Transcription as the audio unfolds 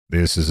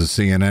This is a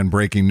CNN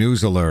breaking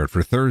news alert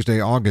for Thursday,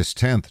 August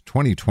 10th,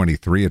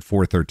 2023 at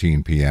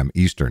 4:13 p.m.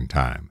 Eastern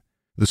Time.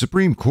 The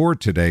Supreme Court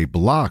today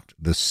blocked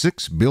the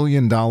 $6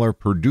 billion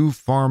Purdue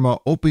Pharma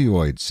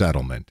opioid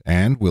settlement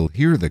and will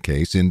hear the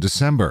case in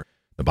December.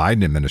 The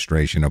Biden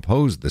administration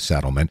opposed the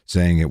settlement,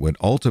 saying it would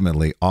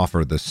ultimately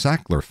offer the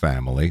Sackler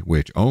family,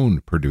 which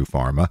owned Purdue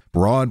Pharma,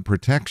 broad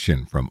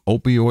protection from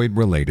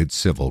opioid-related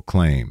civil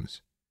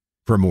claims.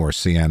 For more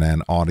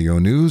CNN audio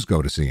news,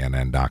 go to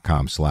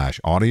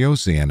cnn.com/audio,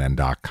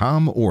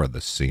 cnn.com, or the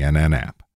CNN app.